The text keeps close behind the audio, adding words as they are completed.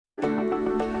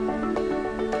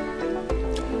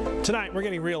Tonight, we're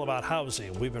getting real about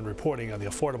housing. We've been reporting on the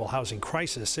affordable housing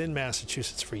crisis in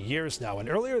Massachusetts for years now. And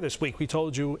earlier this week, we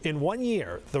told you in 1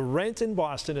 year, the rent in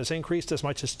Boston has increased as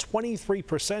much as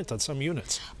 23% on some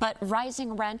units. But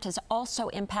rising rent is also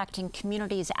impacting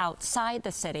communities outside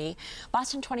the city.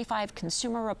 Boston 25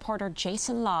 consumer reporter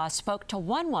Jason Law spoke to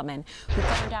one woman who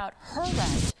found out her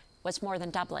rent was more than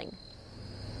doubling.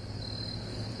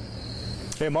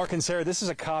 Hey, Mark and Sarah, this is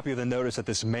a copy of the notice that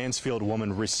this Mansfield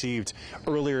woman received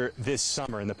earlier this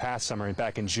summer, in the past summer,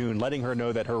 back in June, letting her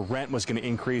know that her rent was going to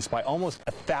increase by almost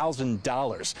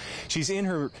 $1,000. She's in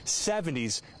her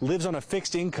 70s, lives on a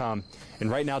fixed income,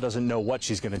 and right now doesn't know what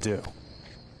she's going to do.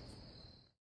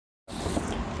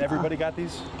 Everybody got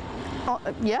these?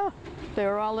 Yeah.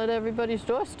 They're all at everybody's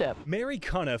doorstep. Mary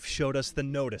Cuniff showed us the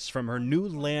notice from her new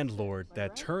landlord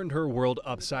that turned her world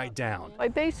upside down. I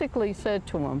basically said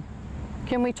to him,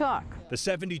 "Can we talk?" The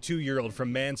 72-year-old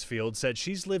from Mansfield said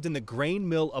she's lived in the Grain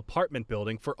Mill apartment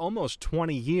building for almost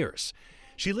 20 years.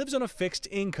 She lives on a fixed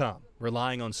income,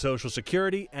 relying on Social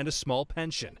Security and a small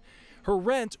pension. Her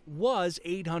rent was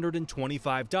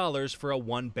 $825 for a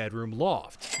one-bedroom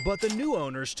loft. But the new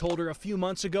owners told her a few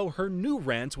months ago her new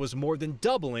rent was more than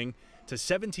doubling to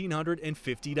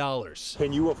 $1,750.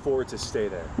 Can you afford to stay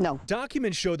there? No.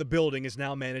 Documents show the building is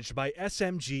now managed by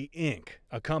SMG Inc.,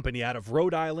 a company out of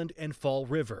Rhode Island and Fall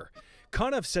River.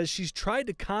 Cuniff says she's tried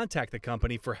to contact the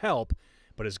company for help,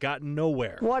 but has gotten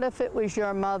nowhere. What if it was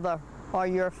your mother or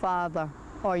your father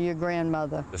or your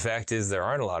grandmother? The fact is there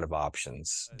aren't a lot of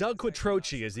options. Doug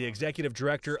Quattrochi is the executive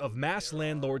director of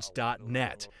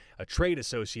MassLandlords.net, a trade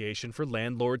association for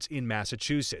landlords in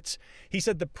Massachusetts. He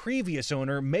said the previous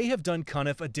owner may have done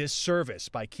Cuniff a disservice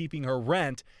by keeping her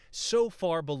rent so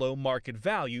far below market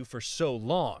value for so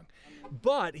long.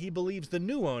 But he believes the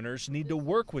new owners need to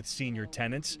work with senior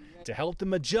tenants to help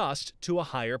them adjust to a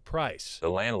higher price. The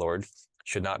landlord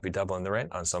should not be doubling the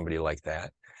rent on somebody like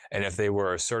that. And if they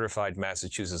were a certified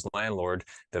Massachusetts landlord,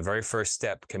 the very first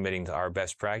step committing to our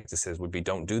best practices would be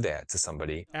don't do that to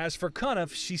somebody. As for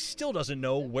Cuniff, she still doesn't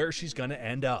know where she's going to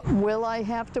end up. Will I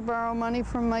have to borrow money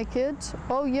from my kids?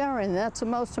 Oh, yeah, and that's the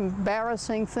most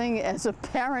embarrassing thing as a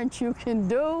parent you can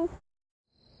do.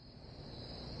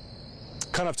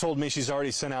 Cuniff told me she's already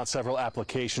sent out several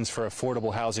applications for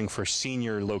affordable housing for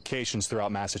senior locations throughout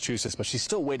Massachusetts, but she's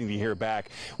still waiting to hear back.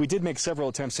 We did make several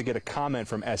attempts to get a comment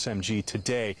from SMG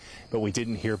today, but we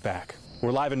didn't hear back.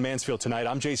 We're live in Mansfield tonight.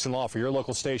 I'm Jason Law for your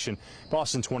local station,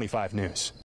 Boston 25 News.